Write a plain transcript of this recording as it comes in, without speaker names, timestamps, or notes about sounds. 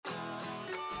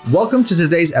Welcome to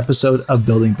today's episode of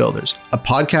Building Builders, a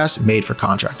podcast made for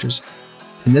contractors.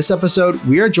 In this episode,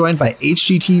 we are joined by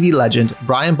HGTV legend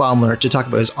Bryan Baeumler to talk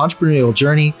about his entrepreneurial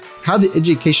journey, how the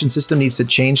education system needs to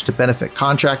change to benefit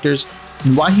contractors,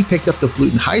 and why he picked up the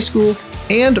flute in high school,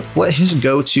 and what his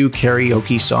go-to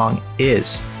karaoke song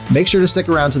is. Make sure to stick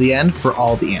around to the end for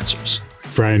all the answers.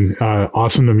 Bryan,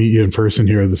 awesome to meet you in person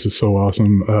here. This is so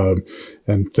awesome.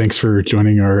 And thanks for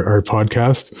joining our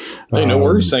podcast. Hey, no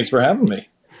worries. Thanks for having me.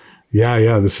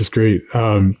 Yeah, this is great.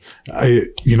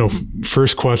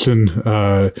 First question,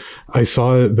 I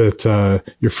saw that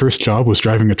your first job was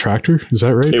driving a tractor. Is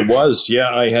that right? It was.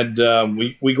 Yeah, I had,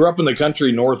 we grew up in the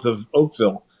country north of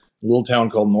Oakville, a little town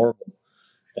called Norville.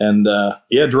 And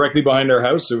directly behind our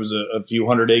house, there was a few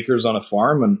hundred acres on a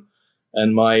farm.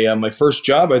 And my first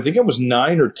job, I think I was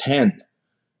 9 or 10.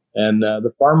 And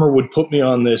the farmer would put me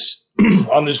on this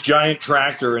on this giant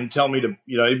tractor and tell me to,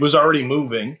 it was already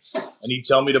moving, and he'd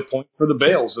tell me to point for the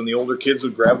bales, and the older kids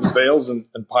would grab the bales and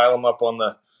pile them up on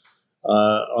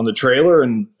the trailer.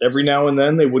 And every now and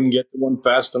then they wouldn't get to one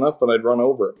fast enough, and I'd run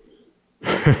over it.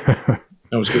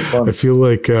 That was good fun. I feel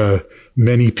like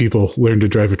many people learn to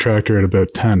drive a tractor at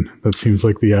about 10. That seems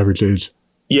like the average age.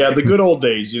 Yeah, the good old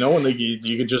days, when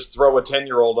you could just throw a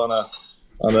 10-year-old on a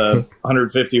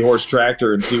 150 horse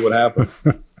tractor and see what happened.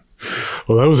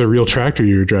 Well, that was a real tractor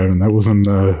you were driving. That wasn't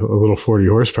a little 40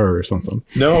 horsepower or something.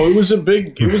 No, it was a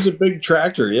big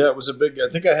tractor. Yeah, it was a big. I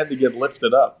think I had to get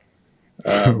lifted up.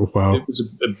 Wow. It was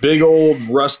a big old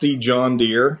rusty John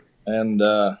Deere, and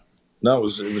it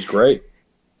was great.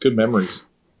 Good memories.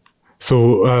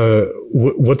 So,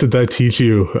 what did that teach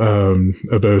you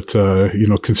about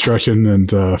construction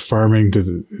and farming?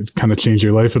 Did it kind of change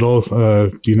your life at all?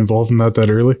 Being involved in that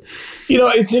early?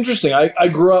 It's interesting. I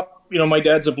grew up. My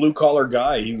dad's a blue collar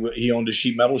guy. He owned a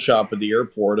sheet metal shop at the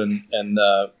airport, and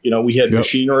we had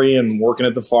machinery and working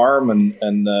at the farm, and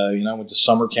I went to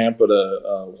summer camp at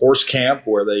a horse camp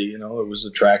where it was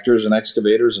the tractors and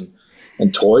excavators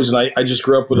and toys, and I just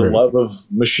grew up with a love of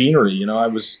machinery.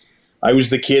 I was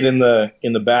the kid in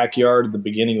the backyard at the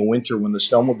beginning of winter when the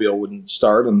snowmobile wouldn't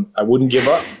start, and I wouldn't give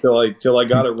up till I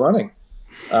got it running.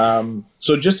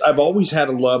 So I've always had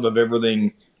a love of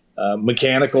everything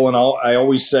mechanical, and I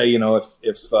always say,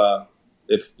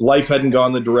 if life hadn't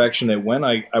gone the direction it went,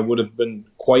 I would have been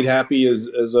quite happy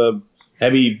as a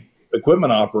heavy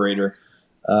equipment operator.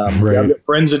 Right. I've got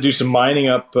friends that do some mining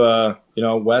up,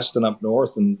 west and up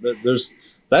north, and there's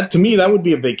that. To me, that would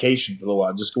be a vacation for a little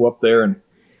while. Just go up there and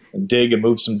dig and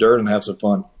move some dirt and have some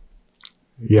fun.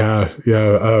 Yeah.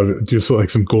 Just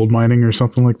like some gold mining or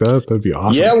something like that. That'd be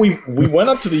awesome. Yeah, we went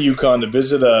up to the Yukon to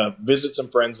visit some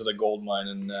friends at a gold mine,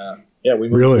 and we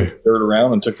moved dirt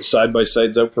around and took the side by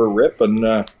sides out for a rip, and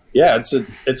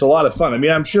it's a lot of fun. I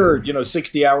mean, I'm sure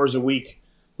 60 hours a week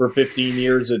for 15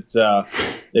 years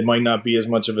it might not be as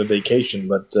much of a vacation,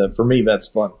 but for me that's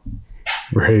fun.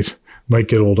 Right, might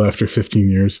get old after 15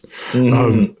 years.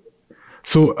 Mm-hmm.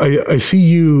 So I see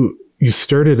you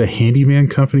started a handyman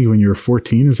company when you were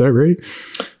 14. Is that right?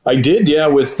 I did, yeah,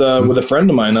 with a friend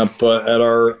of mine up at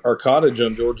our cottage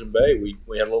on Georgian Bay.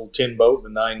 We had a little tin boat, the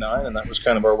 9-9, and that was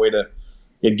kind of our way to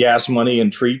get gas money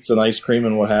and treats and ice cream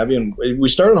and what have you. And we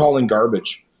started hauling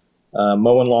garbage,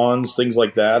 mowing lawns, things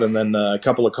like that. And then a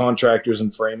couple of contractors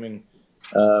and framing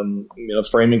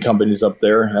companies up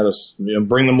there had us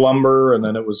bring them lumber, and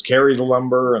then it was carry the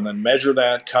lumber and then measure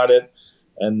that, cut it.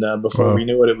 And before we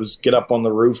knew it, it was get up on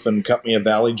the roof and cut me a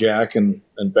valley jack and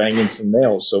bang in some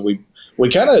nails. So we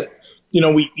kind of,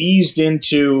 we eased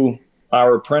into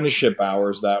our apprenticeship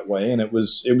hours that way, and it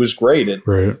was great.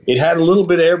 It had a little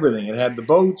bit of everything. It had the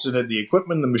boats, it had the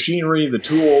equipment, the machinery, the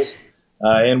tools,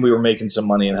 and we were making some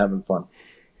money and having fun.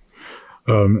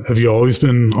 Have you always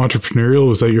been entrepreneurial?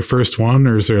 Was that your first one,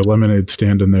 or is there a lemonade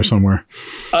stand in there somewhere?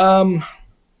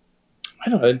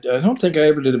 I don't think I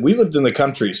ever did it. We lived in the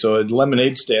country, so a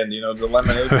lemonade stand, the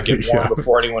lemonade would get warm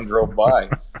before anyone drove by.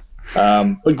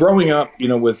 But growing up,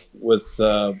 with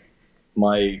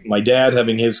my dad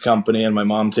having his company and my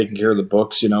mom taking care of the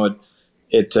books,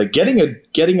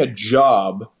 getting a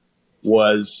job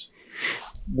was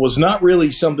not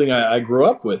really something I grew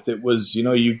up with. It was,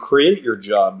 you create your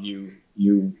job, you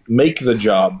make the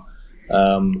job.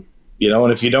 And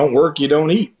if you don't work, you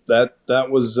don't eat. That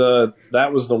was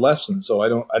the lesson. So I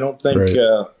don't think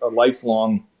a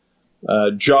lifelong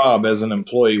job as an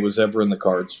employee was ever in the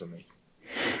cards for me.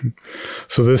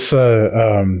 So this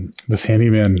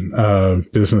handyman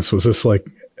business, was this like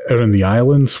out in the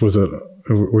islands? Was it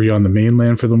were you on the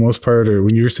mainland for the most part, or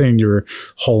when you were saying you were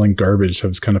hauling garbage, I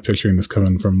was kind of picturing this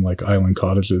coming from like island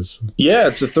cottages. Yeah,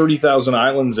 it's a 30,000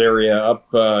 Islands area up.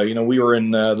 We were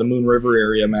in the Moon River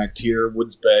area, Mactier,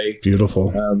 Woods Bay.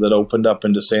 Beautiful. That opened up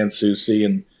into Sans Souci,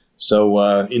 and so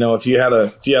if you had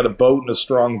a boat and a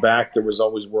strong back, there was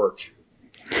always work.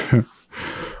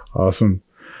 Awesome.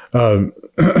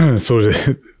 So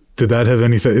did that have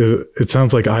anything? It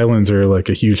sounds like islands are like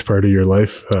a huge part of your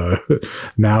life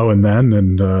now and then,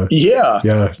 and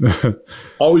yeah.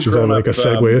 Always is that like a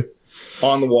segue?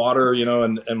 On the water,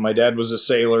 and my dad was a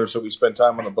sailor, so we spent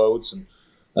time on the boats, and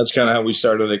that's kind of how we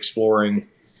started exploring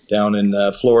down in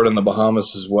Florida and the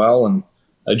Bahamas as well. And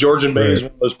Georgian Bay is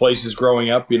one of those places. Growing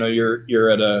up, you're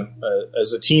at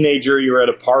as a teenager, you're at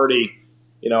a party,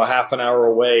 half an hour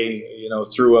away,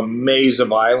 through a maze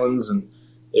of islands, and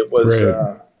it was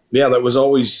that was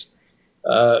always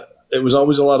it was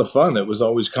always a lot of fun. It was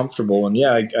always comfortable, and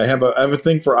I have a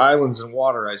thing for islands and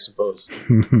water, I suppose.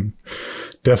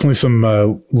 Definitely some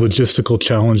logistical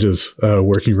challenges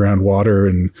working around water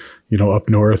and up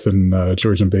north in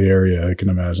Georgian Bay area, I can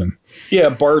imagine. Yeah,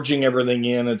 barging everything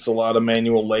in. It's a lot of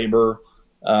manual labor.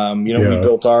 We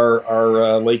built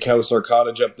our lake house, our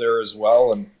cottage up there as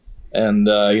well, and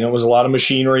it was a lot of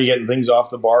machinery, getting things off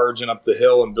the barge and up the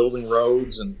hill and building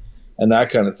roads and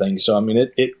that kind of thing. So, I mean,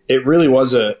 it really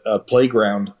was a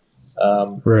playground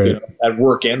at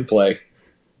work and play.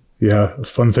 Yeah, a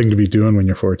fun thing to be doing when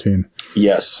you're 14.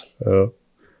 Yes.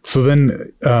 So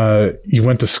then you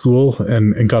went to school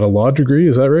and got a law degree,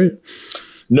 is that right?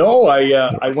 No,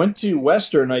 I went to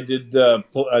Western. I did a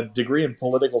degree in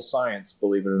political science,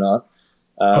 believe it or not.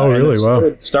 Really?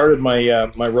 Wow. Started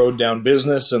my road down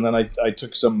business, and then I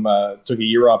took a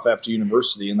year off after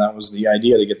university, and that was the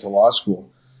idea, to get to law school.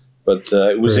 But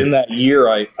it was in that year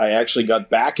I actually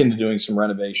got back into doing some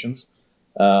renovations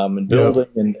and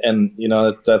building, and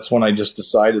that's when I just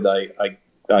decided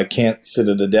I can't sit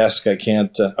at a desk. I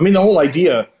can't. The whole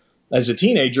idea as a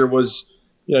teenager was,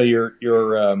 your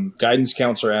guidance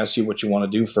counselor asks you what you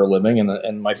want to do for a living,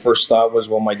 and my first thought was,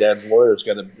 well, my dad's lawyer's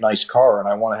got a nice car, and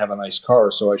I want to have a nice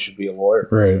car, so I should be a lawyer.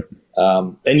 Right.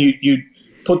 And you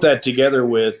put that together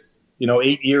with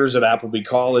 8 years at Appleby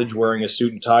College, wearing a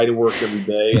suit and tie to work every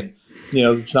day, and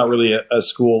it's not really a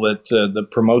school that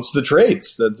promotes the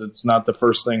trades. That's not the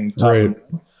first thing. Right.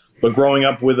 But growing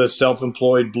up with a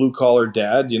self-employed blue collar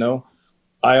dad,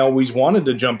 I always wanted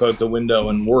to jump out the window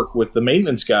and work with the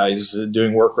maintenance guys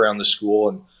doing work around the school.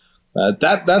 And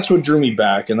that's what drew me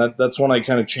back. And that's when I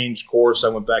kind of changed course. I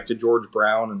went back to George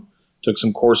Brown and took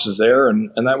some courses there.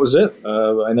 And that was it.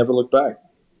 I never looked back.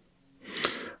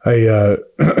 I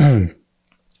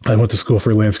went to school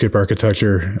for landscape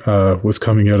architecture, was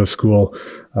coming out of school,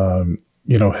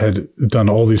 had done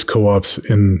all these co-ops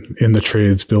in the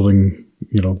trades, building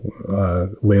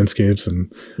landscapes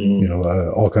and,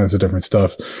 all kinds of different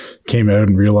stuff. Came out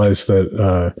and realized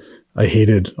that I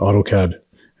hated AutoCAD.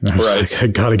 And I was like, I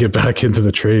got to get back into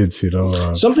the trades,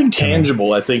 Something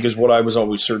tangible, I think, is what I was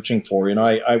always searching for.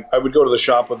 I would go to the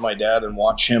shop with my dad and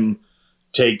watch him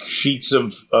take sheets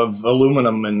of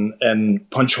aluminum and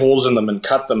punch holes in them and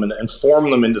cut them and form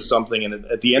them into something. And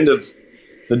at the end of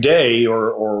the day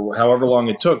or however long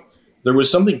it took, there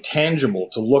was something tangible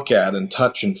to look at and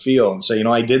touch and feel and say,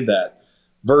 I did that,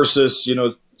 versus,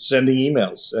 sending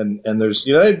emails. And there's,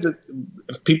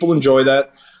 if people enjoy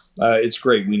that, it's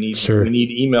great. We need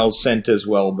emails sent as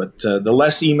well. But the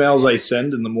less emails I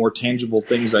send and the more tangible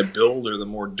things I build, or the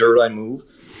more dirt I move,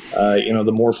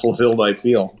 the more fulfilled I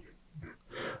feel.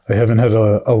 I haven't had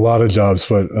a lot of jobs,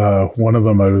 but one of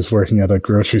them I was working at a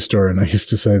grocery store, and I used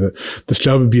to say that this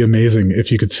job would be amazing if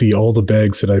you could see all the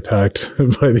bags that I packed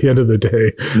by the end of the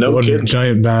day. No kidding. One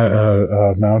giant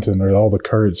mountain, or all the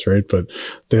carts, right? But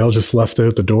they all just left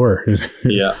out the door.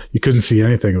 Yeah. You couldn't see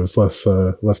anything. It was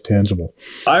less tangible.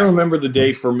 I remember the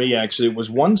day for me, actually. It was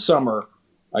one summer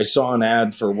I saw an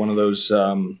ad for one of those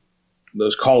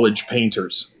college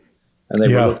painters. And they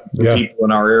were looking for people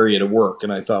in our area to work.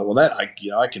 And I thought, well,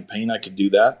 I could paint, I could do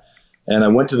that. And I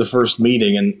went to the first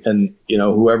meeting, and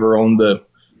whoever owned the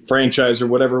franchise or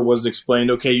whatever was explained,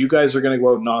 okay, you guys are going to go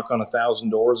out and knock on 1,000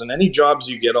 doors, and any jobs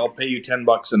you get, I'll pay you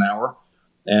 $10 an hour.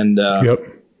 And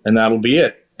that'll be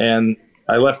it. And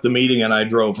I left the meeting and I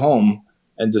drove home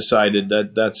and decided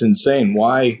that's insane.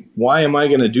 Why am I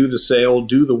going to do the sale,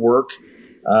 do the work,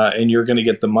 and you're going to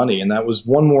get the money? And that was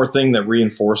one more thing that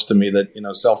reinforced to me that,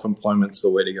 self-employment's the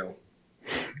way to go.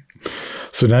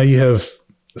 So now you have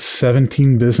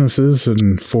 17 businesses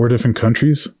in 4 different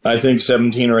countries? I think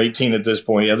 17 or 18 at this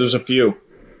point. Yeah, there's a few.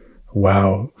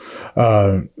 Wow.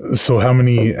 So how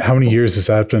many years has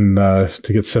that been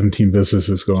to get 17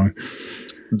 businesses going?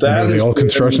 That is all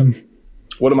construction.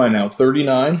 What am I now?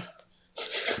 39.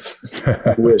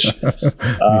 I wish.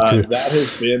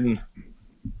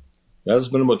 That's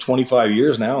been about 25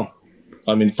 years now.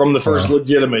 I mean, from the first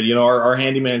legitimate, our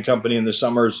handyman company in the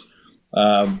summers.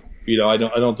 I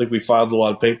don't think we filed a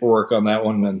lot of paperwork on that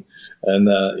one, and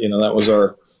that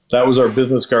was our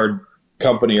business card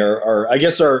company,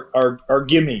 our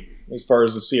gimme as far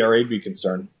as the CRA be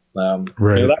concerned.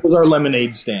 Right. That was our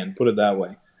lemonade stand. Put it that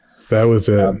way. That was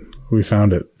it. We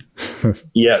found it.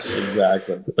 Yes,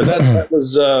 exactly. But that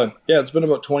was it's been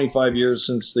about 25 years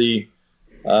since the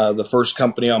first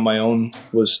company on my own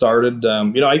was started.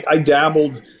 I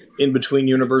dabbled in between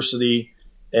university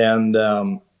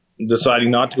and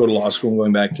deciding not to go to law school and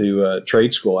going back to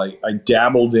trade school. I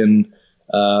dabbled in.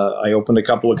 I opened a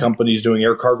couple of companies doing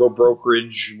air cargo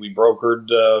brokerage. We brokered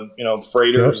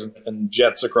freighters and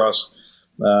jets across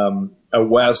out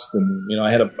west, and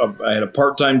I had a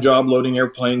part-time job loading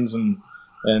airplanes and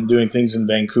doing things in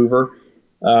Vancouver.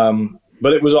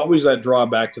 But it was always that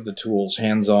drawback to the tools,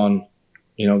 hands-on,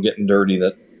 getting dirty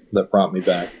that brought me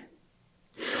back.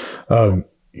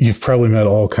 You've probably met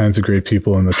all kinds of great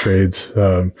people in the trades.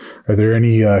 Are there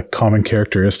any common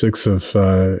characteristics of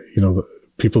the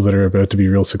people that are about to be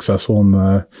real successful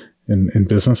in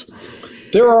business?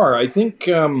 There are. I think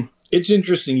it's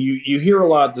interesting. You hear a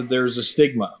lot that there's a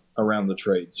stigma around the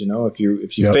trades. If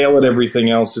you fail at everything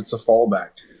else, it's a fallback.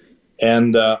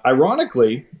 And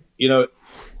ironically,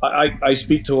 I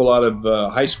speak to a lot of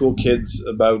high school kids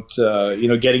about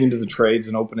getting into the trades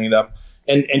and opening it up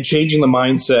and changing the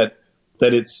mindset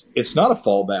that it's not a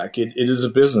fallback. It is a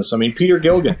business. I mean, Peter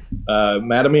Gilgan,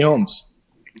 Mattamy Homes,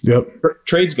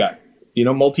 trades guy,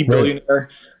 multi-billionaire.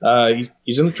 Right.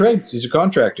 He's in the trades. He's a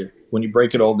contractor when you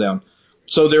break it all down.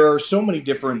 So there are so many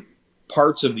different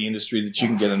parts of the industry that you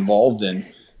can get involved in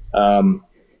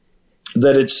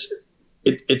that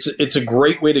it's a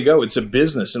great way to go. It's a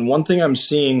business. And one thing I'm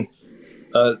seeing,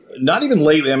 not even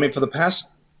lately, I mean, for the past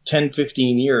 10,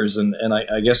 15 years, and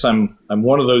I guess I'm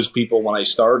one of those people when I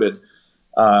started,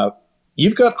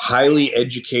 you've got highly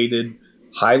educated,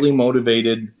 highly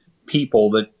motivated people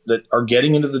that are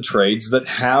getting into the trades that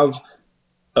have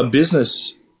a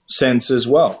business sense as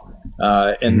well.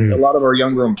 And a lot of our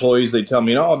younger employees, they tell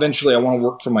me, eventually I want to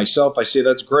work for myself. I say,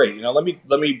 that's great. Let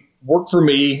me work for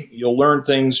me. You'll learn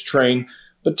things, train,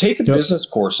 but take a business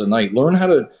course at night. Learn how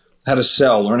to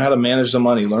sell, learn how to manage the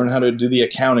money, learn how to do the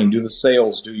accounting, do the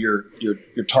sales, do your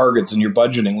targets and your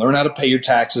budgeting, learn how to pay your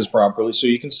taxes properly so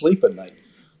you can sleep at night.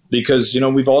 Because,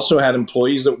 we've also had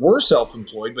employees that were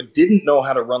self-employed but didn't know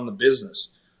how to run the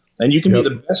business. And you can be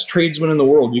the best tradesman in the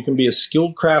world. You can be a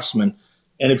skilled craftsman.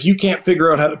 And if you can't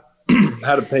figure out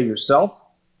how to pay yourself,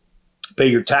 pay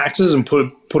your taxes, and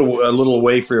put a little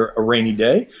away for a rainy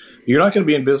day, you're not going to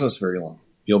be in business very long.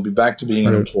 You'll be back to being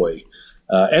an employee.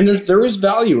 And there is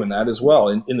value in that as well.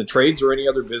 In the trades or any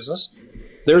other business,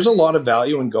 there's a lot of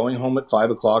value in going home at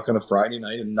 5 o'clock on a Friday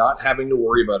night and not having to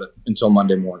worry about it until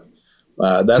Monday morning.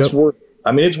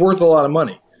 It's worth a lot of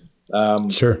money.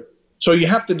 Sure. So you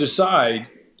have to decide,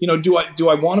 do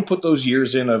I want to put those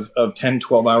years in of 10,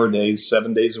 12-hour days,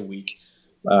 7 days a week,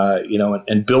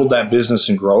 and build that business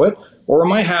and grow it? Or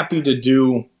am I happy to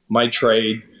do my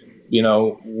trade,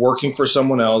 working for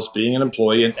someone else, being an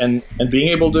employee, and being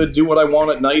able to do what I want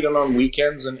at night and on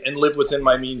weekends and live within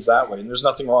my means that way? And there's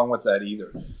nothing wrong with that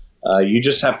either. You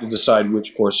just have to decide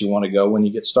which course you want to go when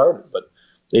you get started. But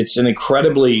it's an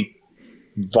incredibly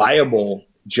viable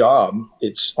job.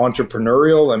 It's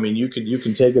entrepreneurial. I mean, you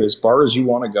can take it as far as you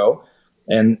want to go.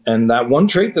 And that one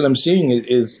trait that I'm seeing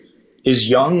is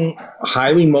young,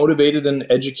 highly motivated and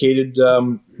educated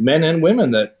men and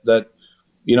women that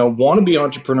want to be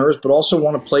entrepreneurs, but also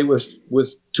want to play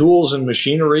with tools and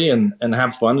machinery and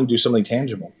have fun and do something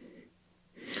tangible.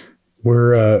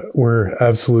 We're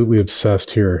absolutely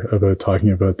obsessed here about talking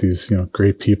about these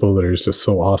great people that are just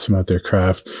so awesome at their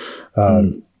craft.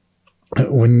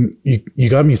 When you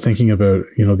got me thinking about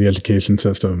the education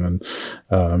system, and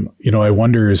I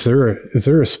wonder, is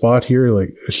there a spot here,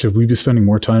 like, should we be spending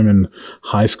more time in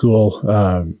high school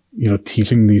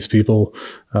teaching these people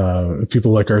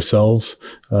like ourselves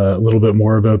a little bit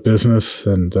more about business?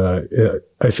 And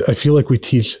I feel like we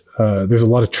teach there's a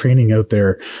lot of training out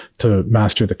there to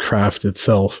master the craft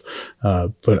itself,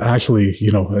 but actually,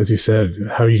 as you said,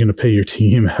 how are you going to pay your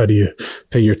team? How do you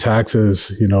pay your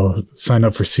taxes? Sign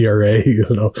up for CRA.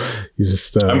 You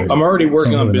just I'm already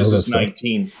working on Business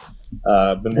 19.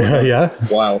 Been working on it for a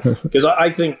while because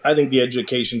I think the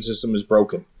education system is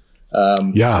broken.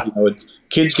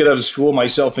 Kids get out of school,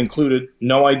 myself included,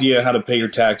 no idea how to pay your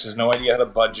taxes, no idea how to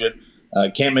budget,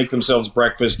 can't make themselves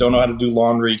breakfast, don't know how to do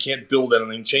laundry, can't build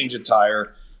anything, change a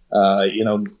tire.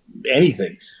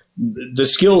 anything. The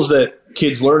skills that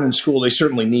kids learn in school, they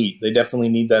certainly need. They definitely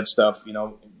need that stuff.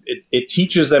 It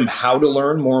teaches them how to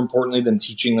learn, more importantly than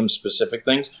teaching them specific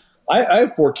things. I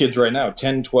have 4 kids right now,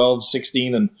 10, 12,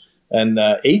 16, and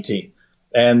 18.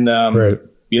 And, right.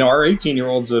 Our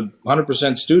 18-year-old's a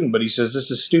 100% student, but he says,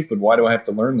 this is stupid. Why do I have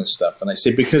to learn this stuff? And I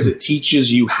say, because it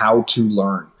teaches you how to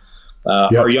learn.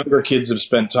 Our younger kids have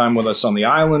spent time with us on the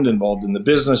island, involved in the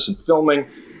business and filming,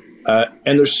 and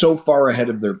they're so far ahead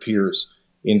of their peers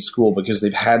in school because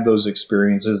they've had those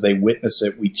experiences. They witness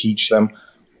it. We teach them.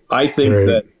 I think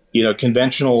that,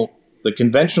 the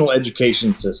conventional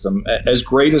education system, as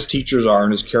great as teachers are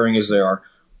and as caring as they are,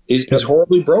 is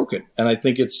horribly broken. And I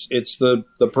think it's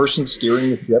the person steering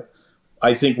the ship.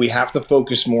 I think we have to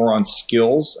focus more on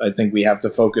skills. I think we have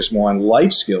to focus more on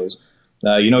life skills.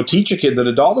 Teach a kid that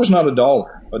 $1 is not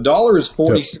 $1. $1 is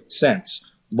 46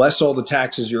 cents, less all the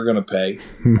taxes you're going to pay.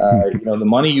 The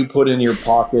money you put in your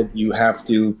pocket, you have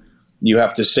to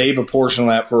save a portion of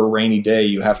that for a rainy day.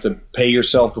 You have to pay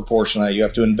yourself a portion of that. You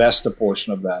have to invest a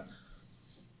portion of that.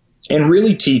 And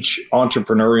really teach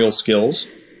entrepreneurial skills,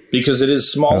 because it is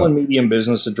small and medium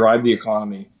business that drive the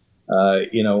economy,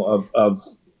 of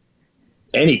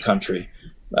any country.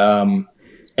 And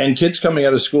kids coming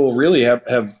out of school really have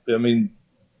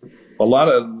a lot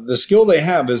of the skill they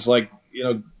have is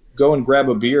go and grab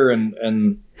a beer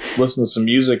and listen to some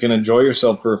music and enjoy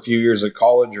yourself for a few years at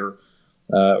college or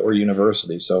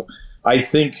university. So I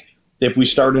think if we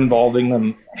start involving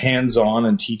them hands-on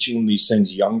and teaching them these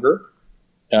things younger,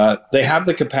 they have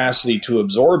the capacity to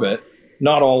absorb it,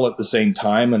 not all at the same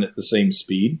time and at the same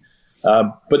speed.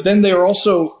 But then they're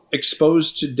also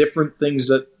exposed to different things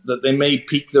that they may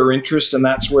pique their interest, and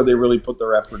that's where they really put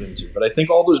their effort into. But I think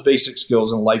all those basic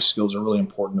skills and life skills are really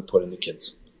important to put into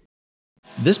kids.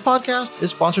 This podcast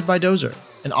is sponsored by Dozer,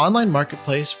 an online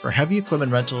marketplace for heavy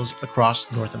equipment rentals across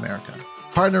North America.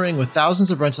 Partnering with thousands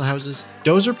of rental houses,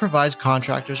 Dozer provides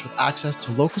contractors with access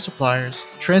to local suppliers,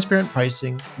 transparent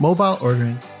pricing, mobile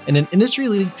ordering, and an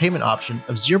industry-leading payment option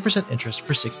of 0% interest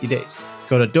for 60 days.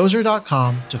 Go to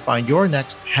dozer.com to find your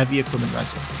next heavy equipment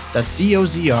rental. That's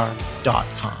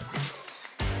DOZR.com.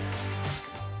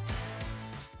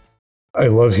 I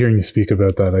love hearing you speak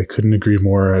about that. I couldn't agree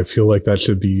more. I feel like that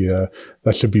should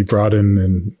be brought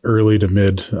in early to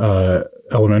mid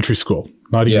elementary school,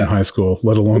 not even high school,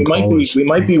 let alone college. We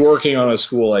might be working on a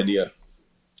school idea.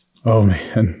 Oh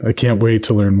man, I can't wait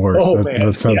to learn more.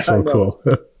 That sounds so cool.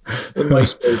 In my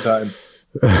spare time.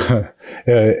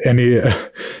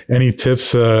 Any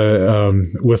tips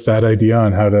with that idea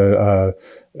on how to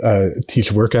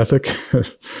teach work ethic?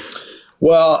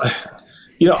 Well,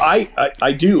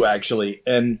 I do actually.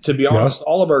 And to be honest,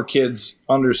 all of our kids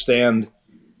understand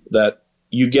that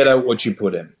you get out what you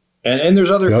put in. And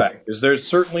there's other factors.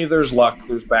 There's luck,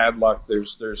 there's bad luck,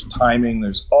 there's timing,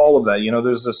 there's all of that.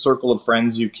 There's a circle of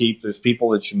friends you keep, there's people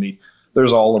that you meet,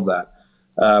 there's all of that.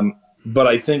 But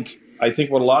I think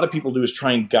what a lot of people do is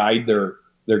try and guide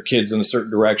their kids in a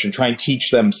certain direction, try and teach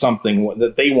them something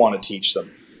that they want to teach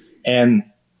them. And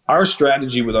our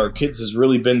strategy with our kids has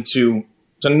really been to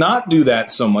not do that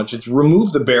so much. It's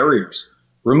remove the barriers.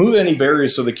 Remove any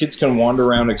barriers so the kids can wander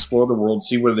around, explore the world,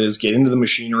 see what it is, get into the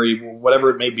machinery, whatever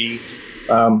it may be,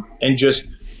 and just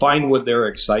find what they're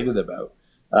excited about.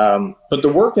 But the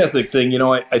work ethic thing,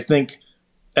 I think,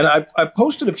 and I've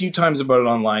posted a few times about it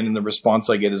online, and the response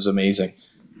I get is amazing.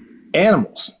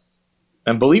 Animals.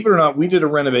 And believe it or not, we did a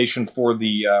renovation for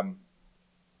the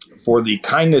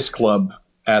Kindness Club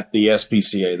at the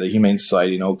SPCA, the Humane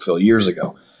Society in Oakville, years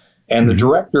ago. And the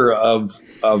director of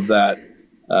that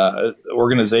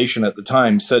organization at the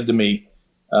time said to me,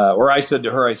 or I said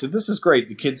to her, I said, this is great.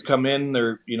 The kids come in,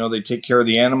 they take care of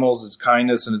the animals. It's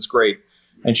kindness and it's great.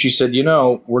 And she said,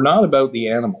 we're not about the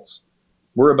animals.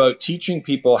 We're about teaching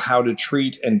people how to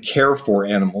treat and care for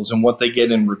animals. And what they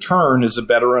get in return is a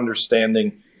better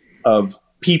understanding of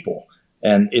people.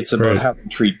 And it's about how to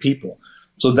treat people.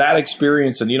 So that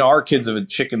experience, and, our kids have had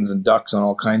chickens and ducks and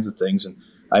all kinds of things. And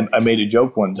I made a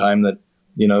joke one time that,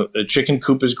 a chicken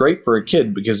coop is great for a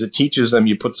kid because it teaches them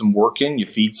you put some work in, you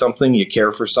feed something, you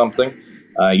care for something.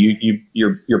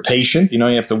 You're patient. You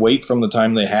have to wait from the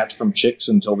time they hatch from chicks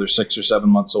until they're 6 or 7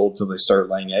 months old till they start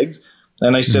laying eggs.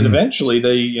 And I said, eventually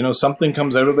they, something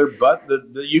comes out of their butt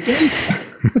that you can eat.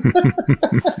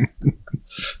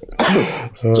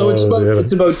 So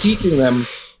it's about teaching them,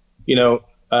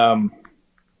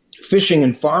 fishing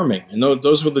and farming. And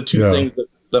those were the two things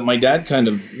that my dad kind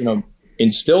of,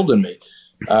 instilled in me.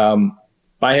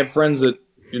 I have friends that,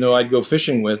 I'd go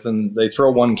fishing with, and they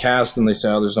throw one cast and they say,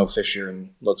 oh, there's no fish here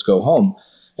and let's go home.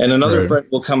 And another Right. friend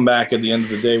will come back at the end of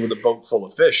the day with a boat full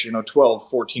of fish, 12,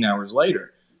 14 hours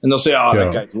later. And they'll say, oh,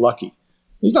 that guy's lucky.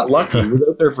 He's not lucky. He was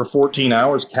out there for 14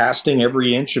 hours casting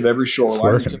every inch of every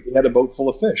shoreline until he had a boat full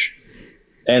of fish.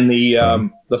 And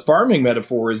the farming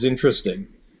metaphor is interesting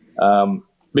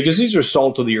because these are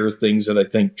salt of the earth things that I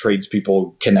think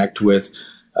tradespeople connect with.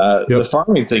 The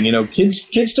farming thing,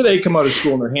 kids today come out of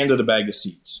school and they're handed a bag of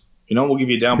seeds. We'll give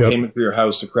you a down payment for your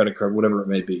house, a credit card, whatever it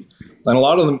may be. And a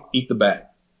lot of them eat the bag.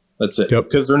 That's it.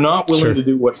 Because they're not willing to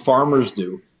do what farmers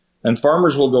do. And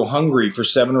farmers will go hungry for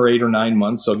 7 or 8 or 9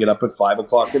 months. They'll get up at 5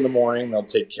 o'clock in the morning. They'll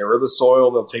take care of the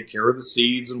soil. They'll take care of the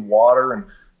seeds and water and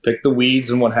pick the weeds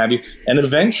and what have you. And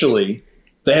eventually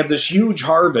they have this huge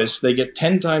harvest. They get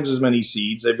 10 times as many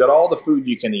seeds. They've got all the food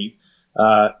you can eat.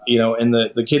 And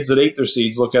the kids that ate their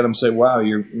seeds look at them and say, wow,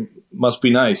 you must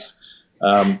be nice.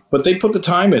 But they put the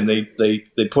time in.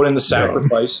 They put in the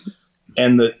sacrifice.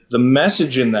 And the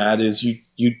message in that is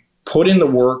you put in the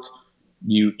work.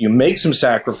 You make some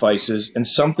sacrifices, and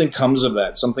something comes of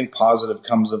that. Something positive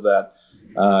comes of that.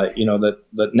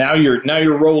 That now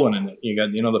you're rolling in it. You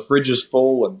got the fridge is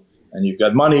full, and you've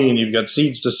got money, and you've got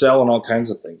seeds to sell, and all kinds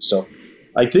of things. So,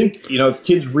 I think if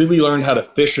kids really learn how to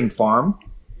fish and farm,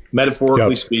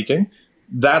 metaphorically speaking,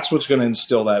 that's what's going to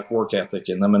instill that work ethic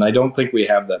in them. And I don't think we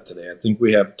have that today. I think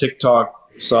we have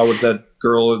TikTok. Saw what that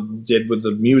girl did with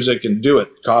the music, and do it,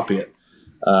 copy it.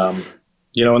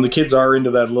 And the kids are into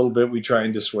that a little bit. We try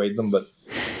and dissuade them, but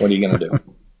what are you going to do?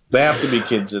 They have to be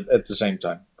kids at the same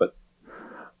time. But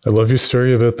I love your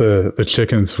story about the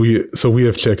chickens. We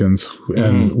have chickens,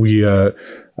 and we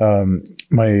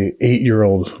my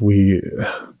 8-year-old, we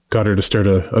got her to start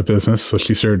a business. So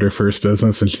she started her first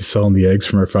business, and she's selling the eggs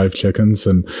from her 5 chickens.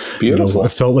 And beautiful. I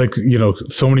felt like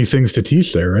so many things to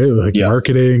teach there, right? Like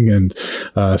marketing and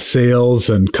sales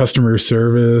and customer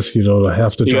service. I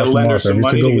have to drop them off every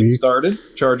single week. Started,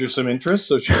 charge her some interest,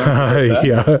 so she learned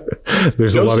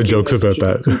There's a lot of jokes about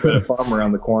that. A farm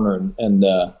around the corner, and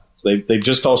they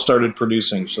just all started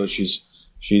producing. So she's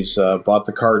bought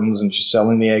the cartons, and she's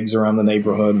selling the eggs around the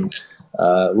neighborhood. And,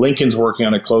 Lincoln's working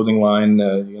on a clothing line,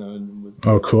 with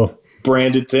cool,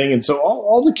 branded thing. And so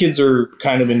all the kids are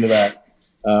kind of into that.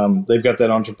 They've got that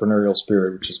entrepreneurial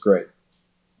spirit, which is great.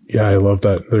 Yeah, I love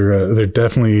that. They're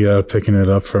definitely picking it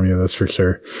up from you. That's for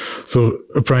sure. So,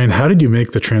 Bryan, how did you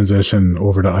make the transition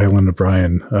over to Island of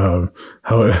Bryan?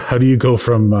 How do you go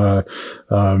from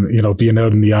being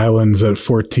out in the islands at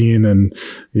 14 and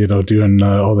doing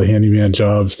all the handyman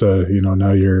jobs to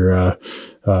now you're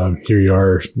here you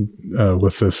are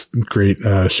with this great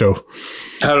show.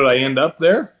 How did I end up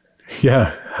there?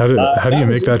 Yeah, how do you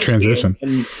make that transition?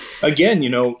 And again,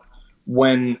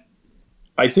 when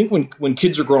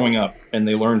kids are growing up and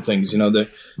they learn things,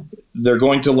 they're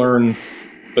going to learn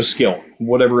a skill,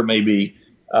 whatever it may be.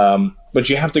 But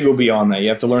you have to go beyond that. You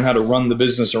have to learn how to run the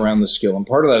business around the skill. And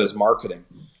part of that is marketing.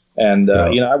 And,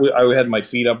 I had my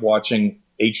feet up watching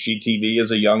HGTV as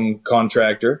a young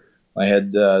contractor. I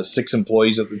had 6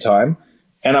 employees at the time.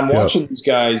 And I'm watching these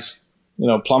guys,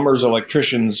 plumbers,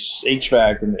 electricians,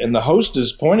 HVAC, and the host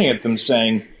is pointing at them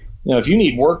saying, if you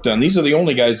need work done, these are the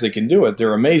only guys that can do it.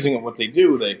 They're amazing at what they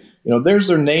do. There's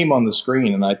their name on the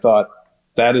screen. And I thought,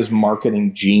 that is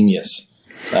marketing genius.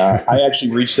 I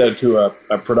actually reached out to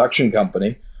a production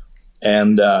company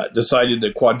and decided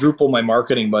to quadruple my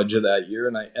marketing budget that year.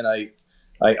 And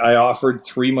I offered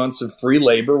 3 months of free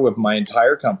labor with my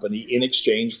entire company in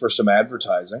exchange for some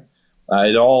advertising.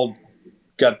 It all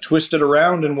got twisted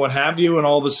around and what have you. And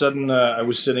all of a sudden I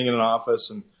was sitting in an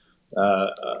office and,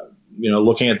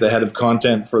 looking at the head of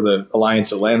content for the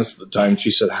Alliance Atlantis at the time.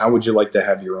 She said, how would you like to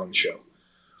have your own show?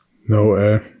 No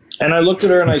way. And I looked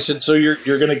at her and I said, so you're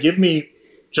going to give me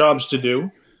jobs to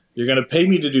do. You're going to pay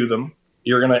me to do them.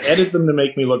 You're going to edit them to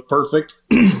make me look perfect.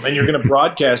 And you're going to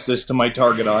broadcast this to my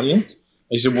target audience.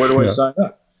 I said, where do I sign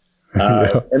up?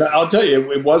 And I'll tell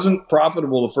you, it wasn't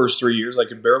profitable the first 3 years. I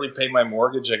could barely pay my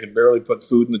mortgage. I could barely put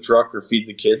food in the truck or feed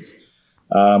the kids.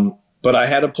 But I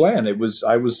had a plan. I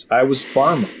was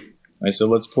farming. I said,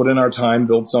 let's put in our time,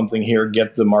 build something here,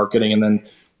 get the marketing. And then,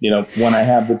 when I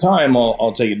have the time,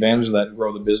 I'll take advantage of that and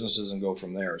grow the businesses and go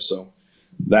from there. So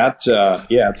that,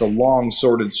 it's a long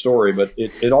sordid story, but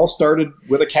it all started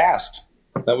with a cast.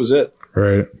 That was it.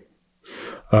 Right.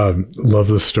 Love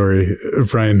this story.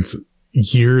 Bryan's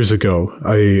years ago,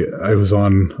 I was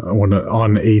on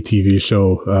a TV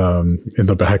show in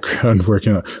the background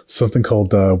working on something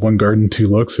called One Garden, Two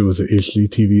Looks. It was at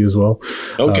HGTV as well.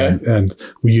 Okay. And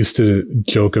we used to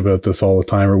joke about this all the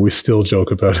time, or we still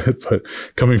joke about it. But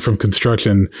coming from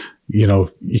construction,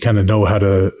 you kind of know how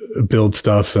to build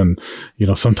stuff, and,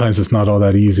 sometimes it's not all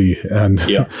that easy. And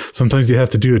sometimes you have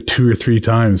to do it 2 or 3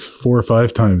 times, 4 or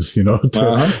 5 times, to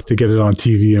get it on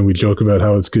TV. And we joke about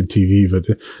how it's good TV, but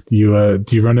do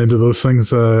you run into those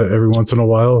things every once in a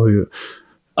while?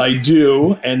 I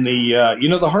do. And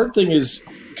the hard thing is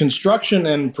construction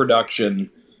and production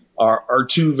are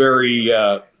 2 very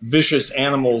vicious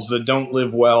animals that don't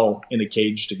live well in a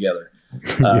cage together.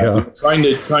 Trying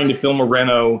to film a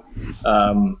reno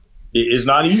is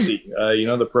not easy.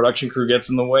 The production crew gets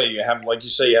in the way. You have, like you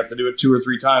say, you have to do it 2 or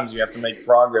 3 times. You have to make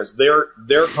progress.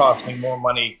 They're costing more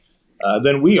money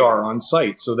than we are on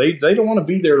site, so they don't want to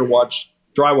be there to watch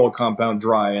drywall compound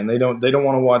dry, and they don't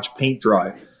want to watch paint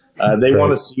dry. They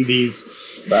want to see these,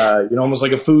 almost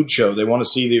like a food show. They want to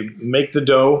see make the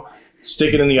dough,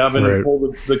 stick it in the oven, and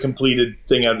pull the completed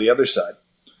thing out of the other side.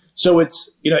 So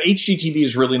it's, HGTV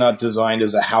is really not designed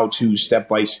as a how-to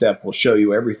step-by-step. We'll show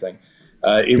you everything.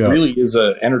 It really is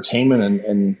a entertainment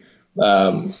and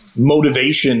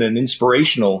motivation and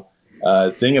inspirational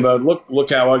thing about, look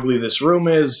how ugly this room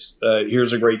is.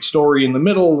 Here's a great story in the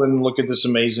middle, and look at this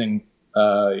amazing,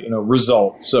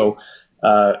 result. So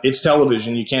it's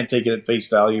television. You can't take it at face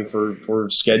value for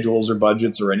schedules or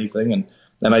budgets or anything.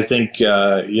 And I think,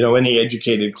 any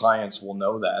educated clients will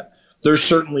know that. There's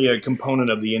certainly a component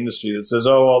of the industry that says,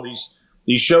 all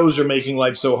these shows are making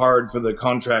life so hard for the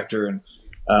contractor. And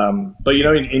but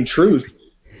in truth,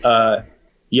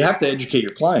 you have to educate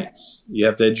your clients. You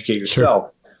have to educate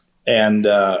yourself. Sure. And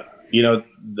that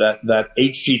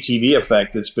HGTV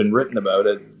effect that's been written about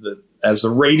it. That as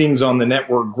the ratings on the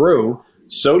network grew,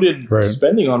 so did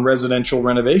spending on residential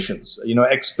renovations.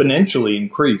 Exponentially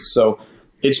increased. So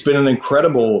it's been an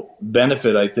incredible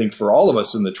benefit, I think, for all of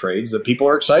us in the trades, that people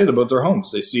are excited about their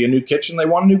homes. They see a new kitchen, they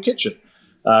want a new kitchen.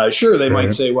 Sure, they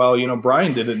might say, well,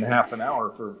 Bryan did it in half an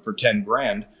hour for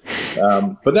 $10,000.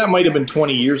 But that might have been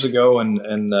 20 years ago and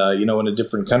in a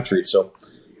different country. So,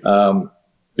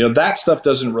 that stuff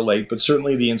doesn't relate, but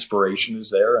certainly the inspiration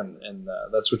is there, and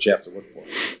that's what you have to look for.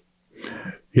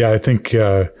 Yeah, I think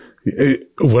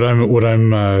what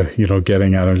I'm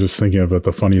getting at, I'm just thinking about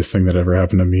the funniest thing that ever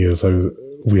happened to me is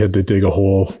we had to dig a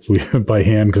hole by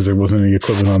hand because there wasn't any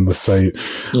equipment on the site.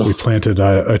 We planted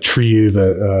a tree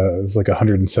that was like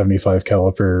 175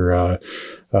 caliper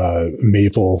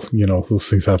maple. Those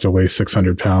things have to weigh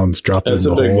 600 pounds. Dropped it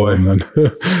in the hole, and then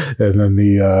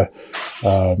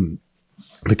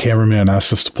the cameraman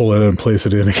asked us to pull it and place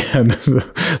it in again.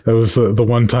 That was the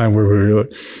one time where we were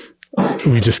like,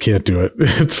 we just can't do it.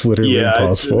 It's literally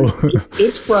impossible.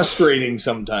 It's frustrating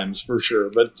sometimes, for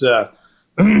sure, but.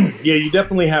 You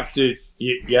definitely have to.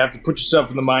 You have to put yourself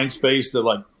in the mind space that,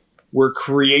 like, we're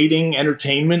creating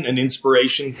entertainment and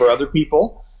inspiration for other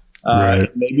people.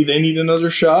 Maybe they need another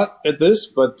shot at this,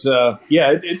 but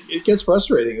it gets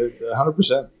frustrating.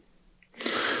 100%.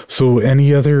 So,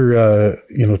 any other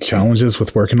challenges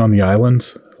with working on the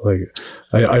islands? Like,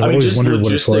 I've always wondered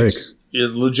what it's like.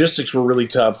 Logistics were really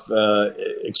tough.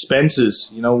 Expenses.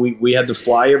 We had to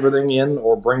fly everything in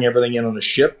or bring everything in on a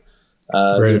ship.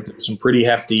 There's some pretty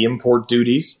hefty import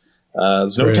duties.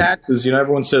 There's no taxes.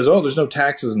 Everyone says, there's no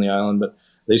taxes in the island, but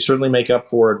they certainly make up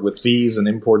for it with fees and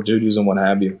import duties and what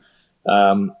have you.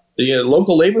 The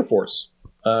local labor force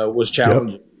was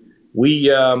challenging. We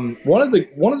one of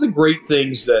the great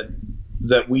things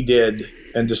that we did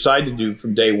and decided to do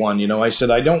from day one. I said,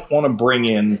 I don't want to bring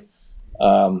in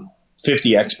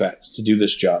 50 expats to do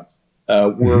this job.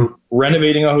 We're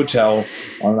renovating a hotel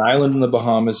on an island in the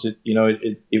Bahamas.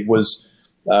 It was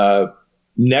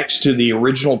next to the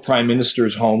original Prime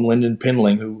Minister's home, Lyndon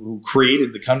Pinling, who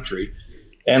created the country.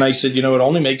 And I said, it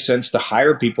only makes sense to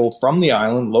hire people from the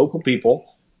island, local people,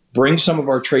 bring some of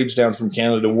our trades down from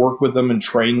Canada to work with them and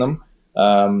train them,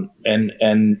 and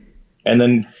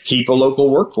then keep a local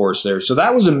workforce there. So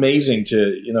that was amazing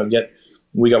to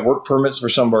we got work permits for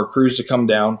some of our crews to come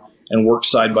down and work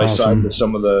side by side with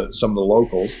some of the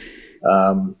locals.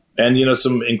 And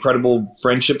some incredible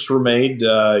friendships were made.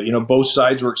 Both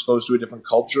sides were exposed to a different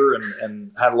culture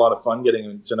and had a lot of fun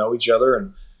getting to know each other.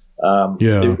 And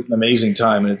it was an amazing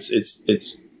time. And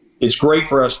it's great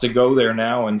for us to go there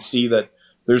now and see that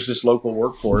there's this local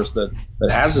workforce that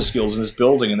has the skills in this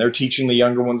building, and they're teaching the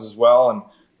younger ones as well. And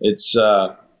it's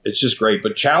just great.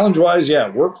 But challenge-wise,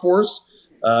 workforce,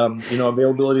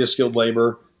 availability of skilled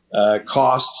labor,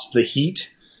 costs, the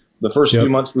heat. The first few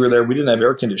months we were there, we didn't have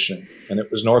air conditioning, and it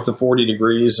was north of 40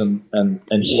 degrees and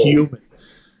humid.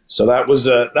 So that was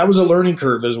a learning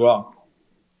curve as well.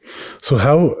 So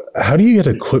how do you get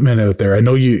equipment out there? I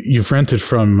know you've rented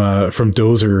from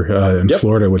Dozer in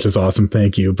Florida, which is awesome.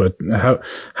 Thank you. But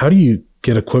how do you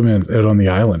get equipment out on the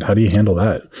island? How do you handle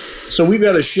that? So we've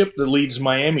got a ship that leaves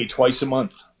Miami twice a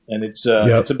month, and it's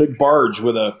a big barge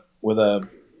with a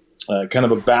kind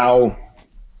of a bow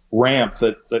ramp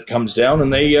that comes down,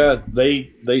 and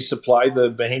they supply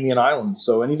the Bahamian Islands.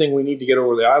 So anything we need to get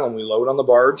over the island, we load on the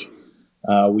barge.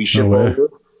 We ship over.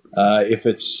 If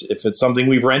it's something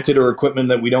we've rented or equipment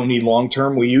that we don't need long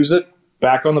term, we use it.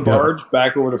 Back on the barge,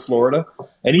 back over to Florida.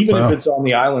 And even if it's on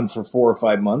the island for 4 or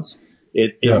 5 months,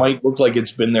 it might look like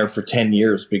it's been there for 10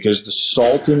 years because the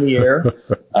salt in the air,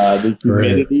 the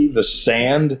humidity, the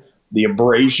sand, the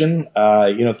abrasion,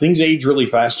 things age really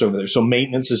fast over there. So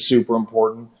maintenance is super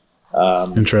important.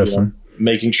 Interesting.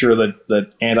 Making sure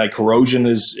that anti-corrosion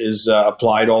is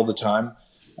applied all the time.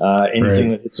 Anything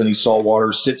that hits any salt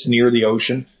water sits near the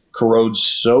ocean, corrodes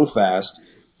so fast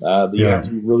that you have to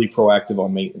be really proactive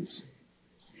on maintenance.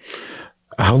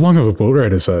 How long of a boat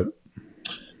ride is that?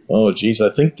 Oh, geez. I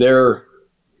think they're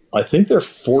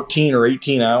 14 or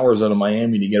 18 hours out of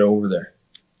Miami to get over there.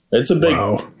 It's a big,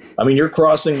 I mean, you're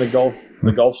crossing the Gulf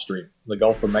Stream, the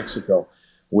Gulf of Mexico,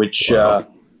 which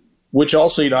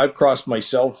also, I've crossed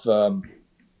myself, I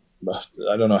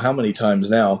don't know how many times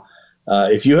now.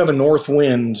 If you have a north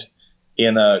wind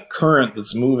in a current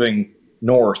that's moving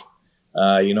north,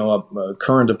 a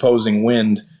current opposing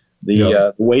wind,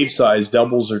 the wave size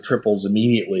doubles or triples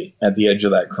immediately at the edge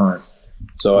of that current.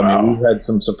 So, I mean, we've had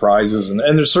some surprises, and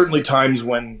there's certainly times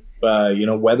when,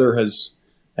 weather has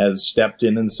stepped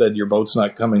in and said, your boat's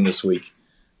not coming this week.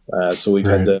 So we've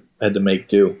had to make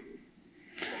do.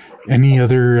 Any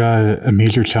other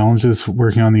major challenges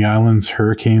working on the islands,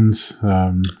 hurricanes,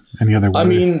 any other weather? I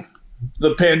mean,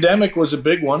 the pandemic was a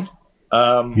big one.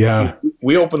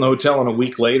 We opened the hotel, and a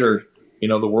week later,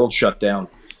 the world shut down.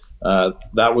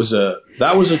 That was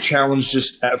a challenge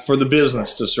just for the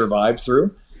business to survive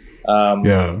through. We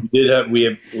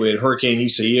had Hurricane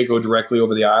Isaiah go directly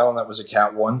over the island. That was a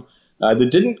Cat 1.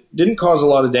 That didn't cause a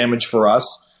lot of damage for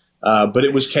us, but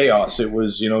it was chaos. It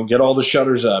was get all the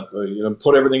shutters up,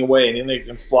 put everything away, and then they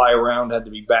can fly around. Had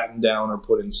to be battened down or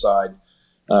put inside.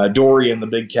 Dorian, the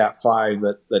big Cat 5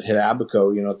 that hit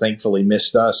Abaco, thankfully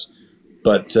missed us,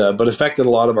 but affected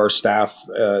a lot of our staff,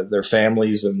 their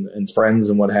families and friends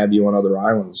and what have you on other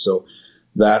islands. So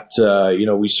that,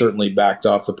 we certainly backed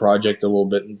off the project a little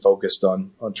bit and focused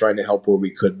on trying to help where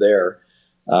we could there.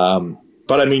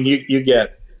 But I mean, you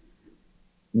get,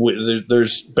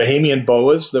 there's Bahamian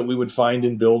boas that we would find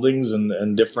in buildings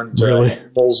and different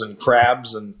animals and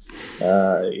crabs and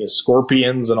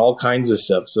scorpions and all kinds of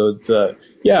stuff. So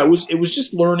it was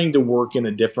just learning to work in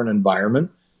a different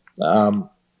environment. And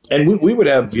we would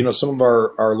have, some of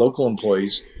our local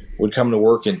employees would come to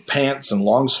work in pants and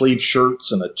long sleeve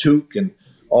shirts and a toque and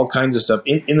all kinds of stuff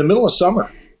in the middle of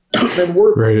summer. And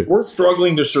we're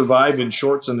struggling to survive in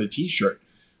shorts and a t-shirt.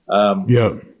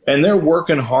 And they're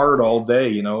working hard all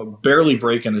day, barely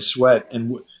breaking a sweat.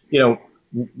 And,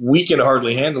 we can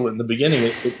hardly handle it in the beginning.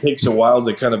 It takes a while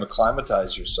to kind of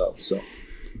acclimatize yourself. So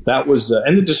that was,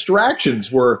 and the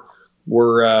distractions were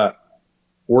a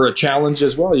challenge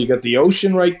as well. You got the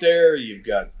ocean right there. You've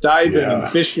got diving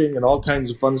and fishing and all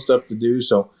kinds of fun stuff to do.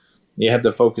 So you had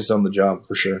to focus on the job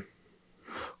for sure.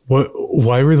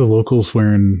 Why were the locals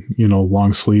wearing,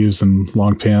 long sleeves and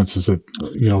long pants? Is it,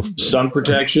 sun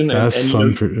protection?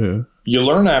 You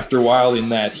learn after a while in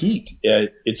that heat.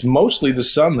 It's mostly the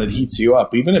sun that heats you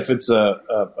up. Even if it's a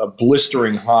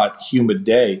blistering hot, humid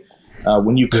day,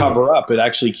 when you cover up, it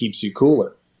actually keeps you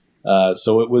cooler.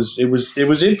 So it was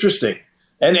interesting.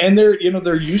 And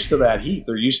they're used to that heat.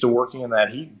 They're used to working in that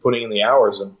heat and putting in the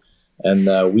hours. And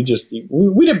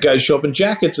we'd have guys show up in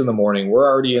jackets in the morning. We're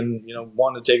already in,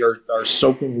 wanting to take our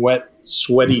soaking wet,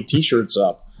 sweaty t-shirts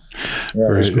off.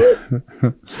 Yeah, it was great.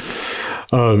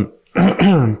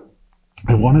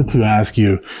 I wanted to ask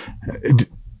you,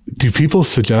 do people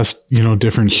suggest,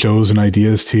 different shows and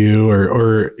ideas to you,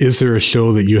 or is there a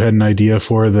show that you had an idea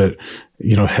for that,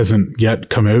 hasn't yet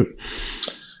come out?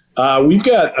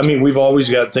 We've always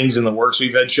got things in the works.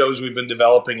 We've had shows we've been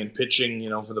developing and pitching,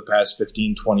 for the past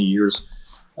 15, 20 years.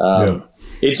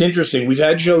 It's interesting. We've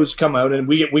had shows come out and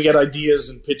we get ideas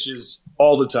and pitches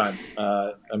all the time.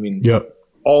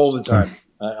 All the time.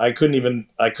 I couldn't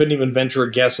even venture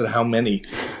a guess at how many.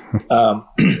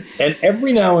 And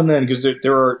every now and then, because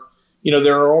there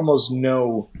are almost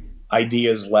no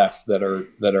ideas left that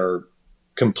are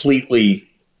completely,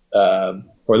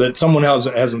 or that someone else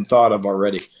hasn't thought of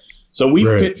already. So we've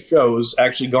pitched shows,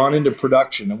 actually gone into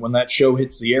production, and when that show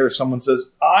hits the air, someone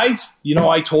says, I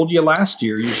told you last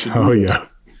year you should do this.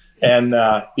 And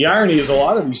the irony is a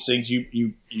lot of these things,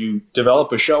 you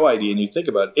develop a show idea and you think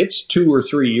about it, it's 2 or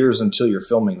 3 years until you're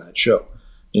filming that show.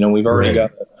 We've already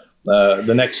got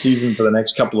the next season for the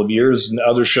next couple of years and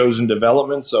other shows in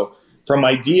development. So from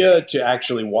idea to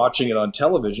actually watching it on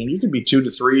television, you could be 2 to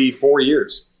 3, 4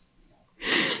 years.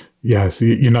 Yeah, so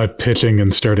you're not pitching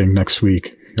and starting next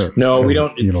week. No, we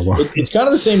don't. It's kind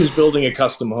of the same as building a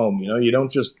custom home. You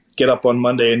don't just get up on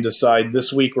Monday and decide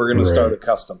this week we're going to start a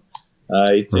custom.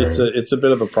 It's a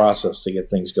bit of a process to get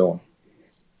things going.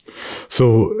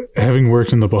 So, having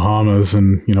worked in the Bahamas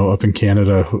and up in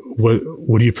Canada,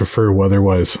 what do you prefer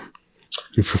weather-wise? Do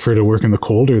you prefer to work in the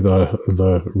cold or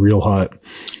the real hot?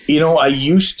 I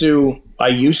used to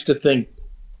think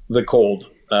the cold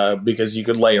because you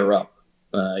could layer up.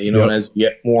 And as you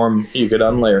get warm, you could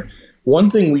unlayer.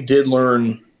 One thing we did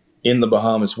learn in the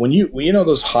Bahamas, when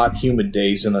those hot, humid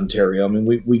days in Ontario, I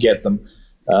mean, we get them,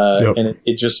 and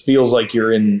it just feels like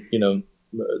you're in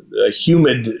a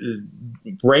humid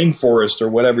rainforest or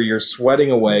whatever. You're sweating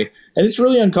away, and it's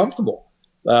really uncomfortable.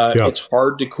 It's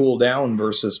hard to cool down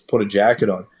versus put a jacket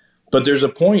on. But there's a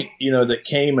point, that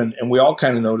came, and we all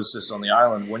kind of noticed this on the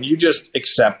island, when you just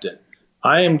accept it.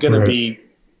 I am going to be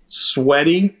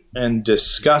sweaty and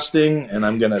disgusting, and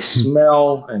I'm going to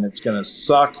smell, and it's going to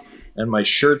suck, and my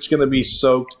shirt's going to be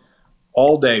soaked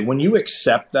all day. When you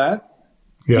accept that,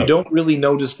 you don't really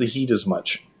notice the heat as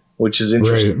much, which is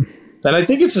interesting. Right. And I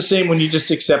think it's the same when you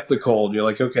just accept the cold. You're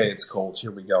like, okay, it's cold.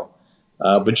 Here we go.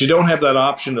 But you don't have that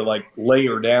option to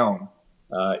layer down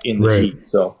in the heat.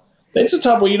 So it's a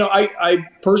tough one. I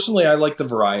personally, I like the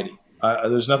variety.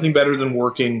 There's nothing better than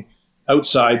working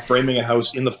outside, framing a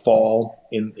house in the fall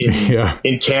in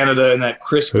Canada in that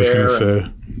crisp air.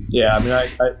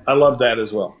 I love that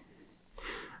as well.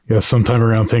 Yeah, sometime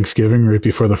around Thanksgiving, right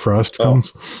before the frost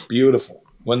comes. Beautiful.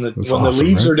 When the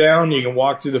leaves are down, you can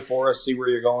walk through the forest, see where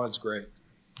you're going. It's great.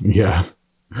 Yeah.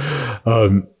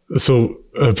 So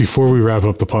before we wrap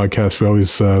up the podcast, we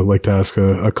always like to ask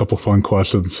a couple fun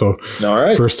questions. So, all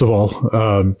right. First of all,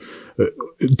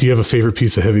 do you have a favorite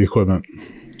piece of heavy equipment?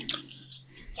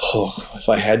 Oh, if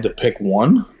I had to pick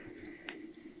one,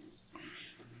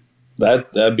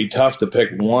 that'd be tough to pick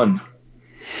one.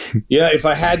 Yeah, if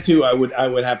I had to, I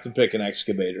would have to pick an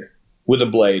excavator with a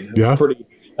blade. It's pretty.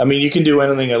 I mean, you can do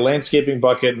anything. A landscaping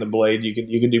bucket and a blade. You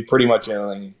can do pretty much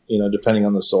anything. Depending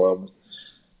on the soil.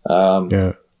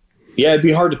 It'd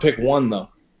be hard to pick one though.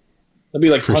 That'd be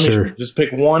like punishment. Sure. Just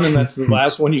pick one, and that's the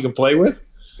last one you can play with.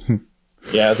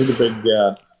 Yeah, I think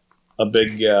a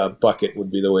big bucket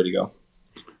would be the way to go.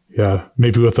 Yeah,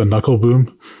 maybe with a knuckle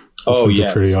boom.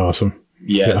 Yes. Pretty awesome.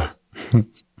 Yes.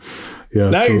 Yeah.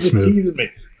 Now you're just teasing me.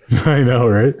 I know,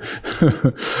 right?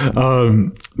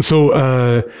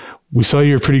 So we saw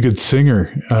you're a pretty good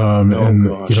singer, and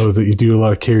that you do a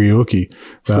lot of karaoke.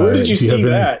 Where did you see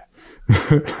that?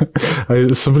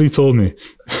 Somebody told me.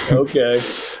 Okay.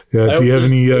 Yeah. Do you have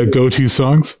any go-to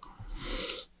songs?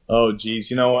 Oh,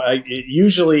 geez.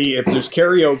 Usually if there's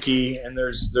karaoke and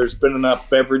there's been enough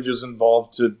beverages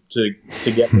involved to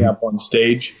get me up on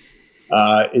stage,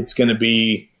 it's going to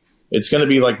be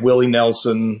like Willie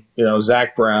Nelson,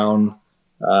 Zach Brown,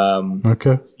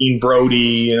 Ian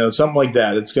Brody, something like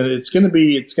that. It's going to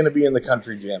be in the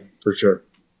country jam for sure.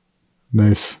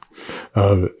 Nice.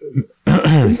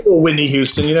 Whitney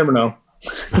Houston, you never know.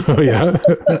 Oh yeah.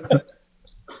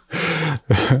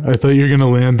 I thought you were going to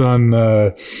land on,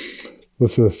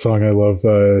 what's the song I love?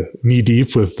 Knee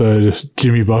Deep with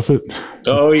Jimmy Buffett.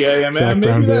 Oh, yeah, man.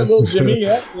 Maybe that little Jimmy,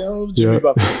 little Jimmy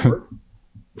Buffett.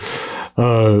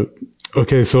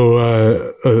 Okay,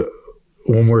 so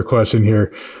one more question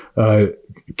here.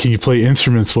 Can you play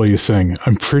instruments while you sing?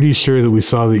 I'm pretty sure that we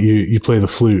saw that you play the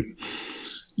flute.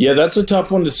 Yeah, that's a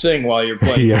tough one to sing while you're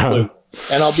playing the flute.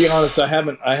 And I'll be honest, I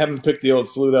haven't picked the old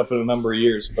flute up in a number of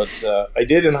years, but I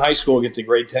did in high school get the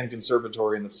grade 10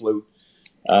 conservatory in the flute.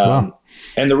 And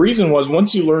the reason was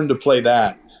once you learn to play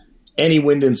that, any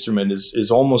wind instrument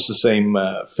is almost the same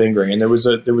fingering. And there was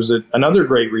another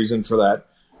great reason for that.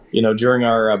 During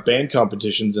our band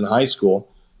competitions in high school,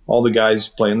 all the guys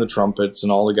playing the trumpets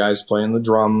and all the guys playing the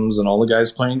drums and all the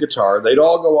guys playing guitar, they'd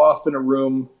all go off in a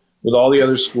room with all the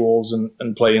other schools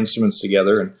and play instruments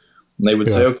together. And they would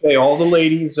say, okay, all the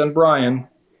ladies and Bryan,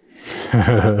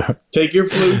 take your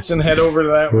flutes and head over to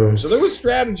that room. So there was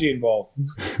strategy involved.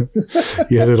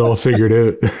 You had it all figured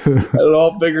out.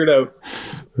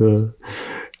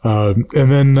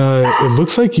 And then it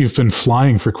looks like you've been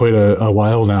flying for quite a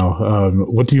while now.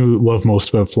 What do you love most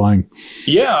about flying?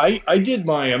 Yeah, I did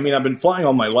I've been flying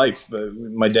all my life.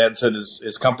 My dad said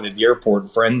his company at the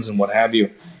airport, friends and what have you.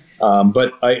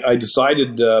 But I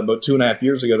decided about 2.5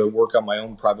 years ago to work on my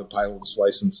own private pilot's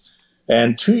license.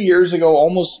 And 2 years ago,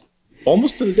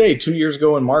 almost to the day, 2 years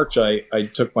ago in March, I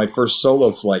took my first solo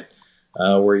flight.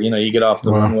 where, you get off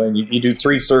the runway and you do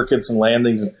 3 circuits and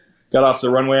landings and got off the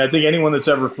runway. I think anyone that's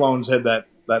ever flown's had that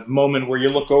moment where you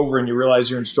look over and you realize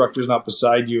your instructor's not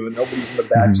beside you and nobody's in the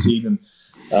back seat. And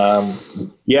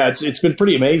it's been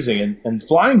pretty amazing. And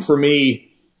flying for me,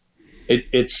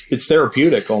 it's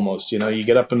therapeutic almost. You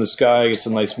get up in the sky, get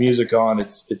some nice music on.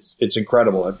 It's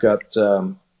incredible. I've got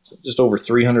just over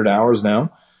 300 hours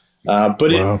now,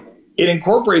 but it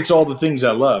incorporates all the things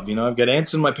I love. I've got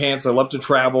ants in my pants. I love to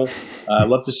travel. I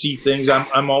love to see things.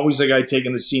 I'm always a guy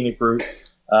taking the scenic route.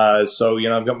 So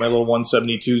I've got my little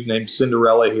 172 named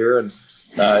Cinderella here, and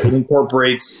it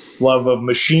incorporates love of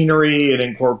machinery. It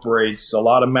incorporates a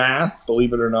lot of math,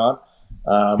 believe it or not,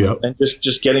 and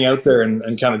just getting out there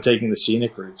and kind of taking the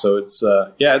scenic route. So it's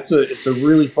a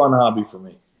really fun hobby for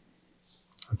me.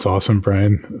 That's awesome,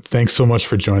 Bryan. Thanks so much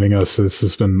for joining us. This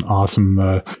has been awesome,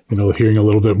 hearing a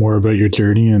little bit more about your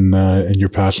journey and your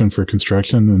passion for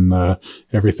construction and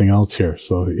everything else here.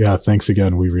 So, thanks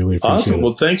again. We really appreciate it. Awesome.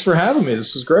 Well, thanks for having me.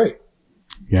 This is great.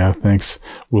 Yeah, thanks.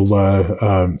 Well,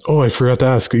 I forgot to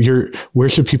ask, where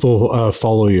should people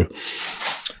follow you?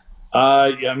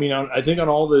 I think on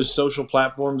all the social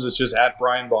platforms, it's just at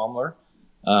Bryan Baeumler.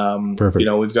 Perfect.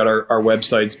 We've got our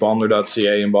websites,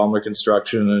 baeumler.ca and Baeumler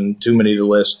Construction, and too many to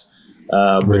list.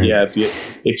 But yeah,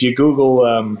 if you Google,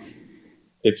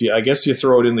 I guess you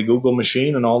throw it in the Google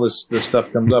machine and all this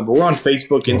stuff comes up. But we're on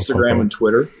Facebook, Instagram, and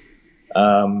Twitter.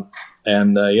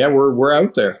 We're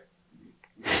out there.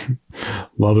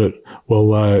 Love it.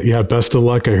 Well, best of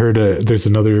luck. I heard there's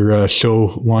another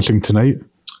show launching tonight.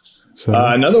 So.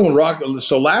 Another one rocked.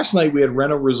 So last night we had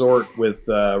Renovation Resort,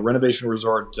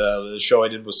 the show I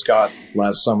did with Scott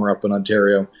last summer up in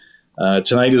Ontario.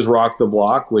 Tonight is Rock the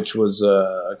Block, which was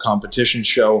a competition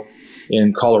show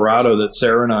in Colorado that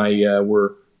Sarah and I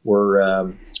were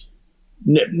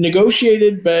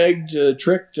negotiated, begged,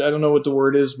 tricked. I don't know what the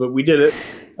word is, but we did it.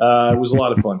 It was a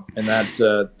lot of fun, and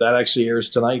that actually airs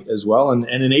tonight as well. And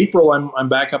in April, I'm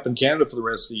back up in Canada for the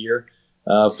rest of the year.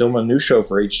 Filming a new show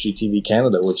for HGTV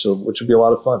Canada, which will be a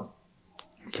lot of fun.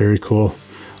 Very cool.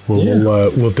 Well,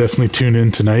 we'll definitely tune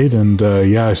in tonight. And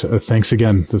thanks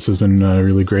again. This has been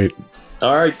really great.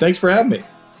 All right. Thanks for having me.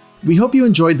 We hope you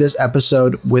enjoyed this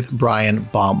episode with Bryan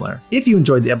Baeumler. If you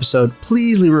enjoyed the episode,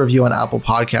 please leave a review on Apple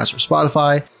Podcasts or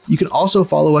Spotify. You can also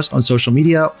follow us on social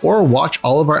media or watch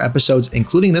all of our episodes,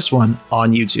 including this one,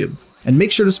 on YouTube. And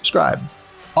make sure to subscribe.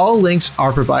 All links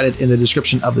are provided in the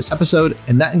description of this episode,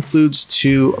 and that includes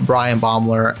to Bryan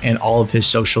Baeumler and all of his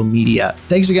social media.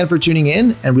 Thanks again for tuning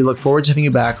in, and we look forward to having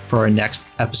you back for our next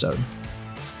episode.